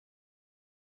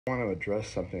I want to address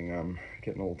something I'm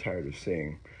getting a little tired of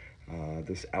seeing.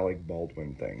 This Alec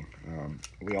Baldwin thing.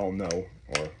 We all know,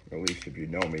 or at least if you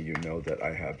know me, you know that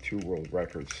I have 2 world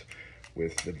records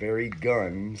with the very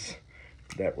guns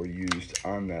that were used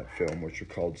on that film, which are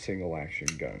called single action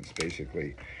guns.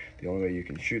 Basically, the only way you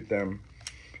can shoot them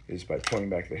is by pulling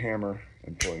back the hammer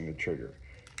and pulling the trigger.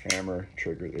 Hammer,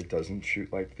 trigger, it doesn't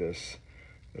shoot like this.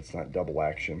 That's not double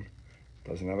action.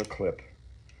 Doesn't have a clip.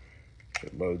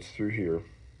 It loads through here.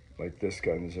 Like this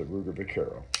gun is a Ruger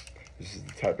Vaquero. This is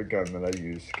the type of gun that I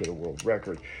use to get a world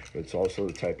record, but it's also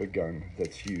the type of gun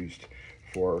that's used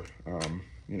for,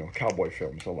 cowboy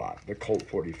films a lot, the Colt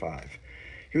 45.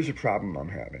 Here's a problem I'm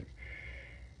having.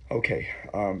 Okay,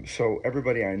 so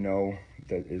everybody I know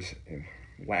that is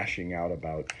lashing out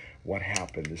about what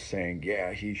happened is saying,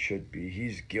 yeah,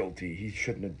 he's guilty, he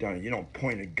shouldn't have done it. You don't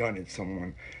point a gun at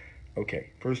someone.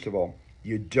 Okay, first of all,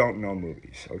 you don't know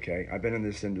movies, okay? I've been in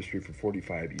this industry for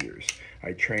 45 years.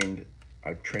 I've trained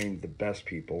the best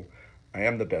people. I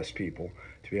am the best people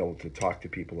to be able to talk to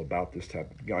people about this type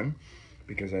of gun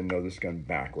because I know this gun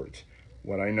backwards.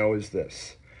 What I know is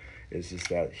this, is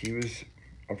that he was,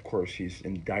 of course, he's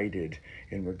indicted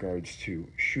in regards to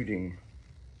shooting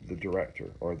the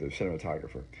director or the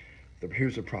cinematographer.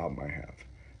 Here's the problem I have.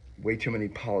 Way too many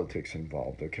politics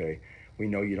involved, okay? We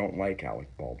know you don't like Alec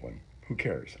Baldwin. Who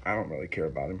cares? I don't really care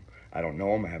about him. I don't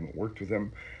know him. I haven't worked with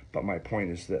him. But my point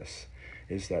is this,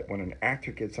 is that when an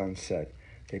actor gets on set,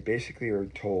 they basically are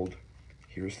told,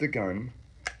 here's the gun.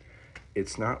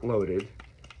 It's not loaded.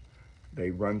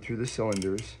 They run through the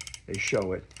cylinders. They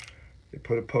show it. They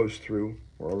put a post through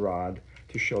or a rod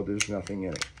to show there's nothing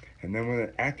in it. And then when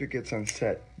an actor gets on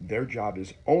set, their job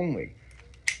is only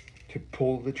to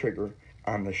pull the trigger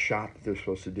on the shot that they're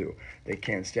supposed to do. They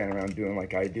can't stand around doing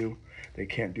like I do. They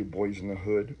can't do Boys in the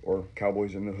Hood or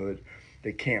Cowboys in the Hood.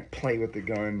 They can't play with the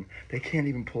gun. They can't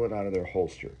even pull it out of their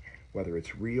holster, whether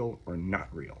it's real or not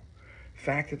real.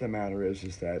 Fact of the matter is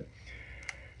that,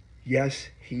 yes,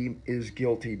 he is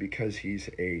guilty because he's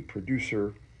a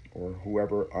producer or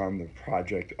whoever on the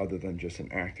project other than just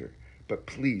an actor. But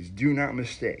please do not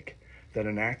mistake that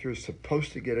an actor is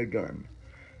supposed to get a gun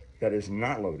that is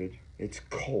not loaded, it's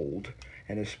cold,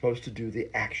 and is supposed to do the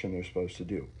action they're supposed to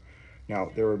do.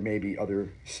 Now, there are maybe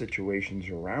other situations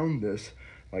around this,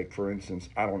 like for instance,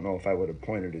 I don't know if I would have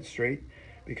pointed it straight,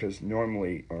 because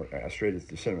normally, or as straight as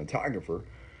the cinematographer,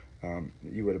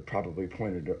 you would have probably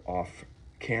pointed it off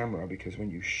camera, because when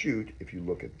you shoot, if you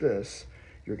look at this,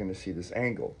 you're going to see this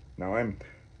angle. Now, I'm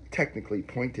technically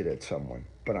pointed at someone,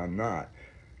 but I'm not.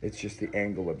 It's just the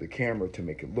angle of the camera to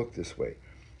make it look this way.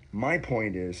 My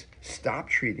point is, stop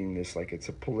treating this like it's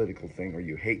a political thing or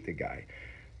you hate the guy.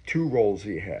 2 roles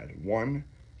he had. One,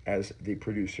 as the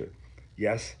producer.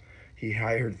 Yes, he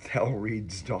hired Thel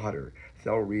Reed's daughter.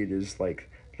 Thel Reed is like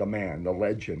the man, the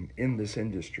legend in this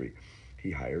industry.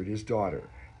 He hired his daughter.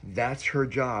 That's her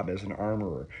job as an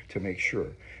armorer, to make sure.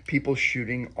 People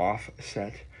shooting off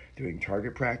set, doing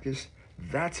target practice,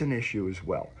 that's an issue as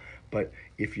well. But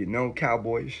if you know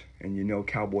cowboys and you know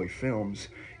cowboy films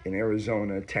in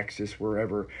Arizona, Texas,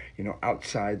 wherever,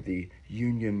 outside the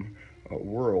union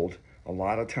world, a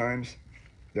lot of times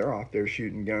they're off there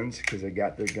shooting guns because they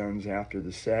got their guns after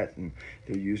the set and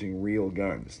they're using real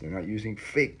guns. They're not using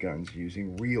fake guns, they're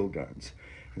using real guns.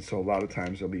 And so a lot of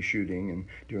times they'll be shooting and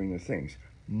doing their things.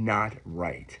 Not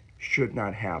right. Should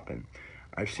not happen.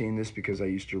 I've seen this because I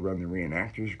used to run the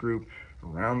reenactors group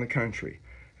around the country.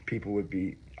 People would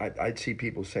be, I'd see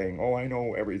people saying, oh, I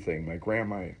know everything. My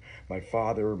grandma, my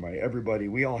father, my everybody,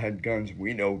 we all had guns.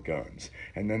 We know guns.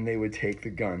 And then they would take the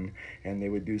gun and they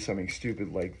would do something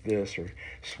stupid like this or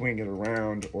swing it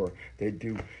around, or they'd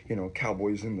do,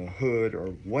 Cowboys in the Hood or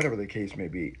whatever the case may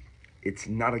be. It's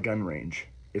not a gun range.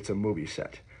 It's a movie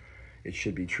set. It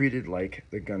should be treated like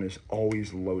the gun is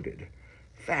always loaded.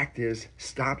 Fact is,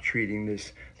 stop treating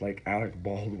this like Alec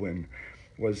Baldwin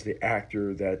was the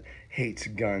actor that hates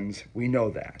guns. We know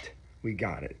that. We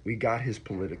got it. We got his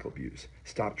political views.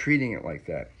 Stop treating it like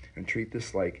that and treat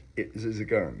this like it is a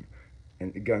gun.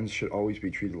 And the guns should always be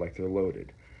treated like they're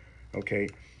loaded. Okay?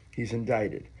 He's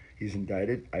indicted. He's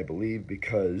indicted, I believe,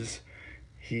 because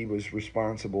he was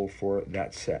responsible for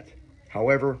that set.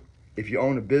 However, if you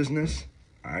own a business,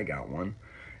 I got one,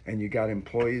 and you got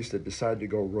employees that decide to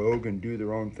go rogue and do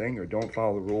their own thing or don't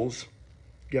follow the rules,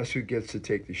 guess who gets to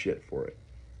take the shit for it?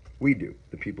 We do,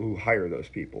 the people who hire those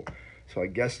people. So I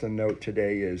guess the note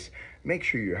today is make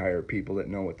sure you hire people that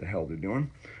know what the hell they're doing.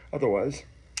 Otherwise,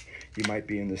 you might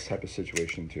be in this type of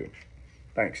situation too.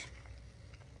 Thanks.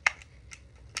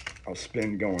 I'll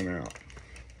spin going out.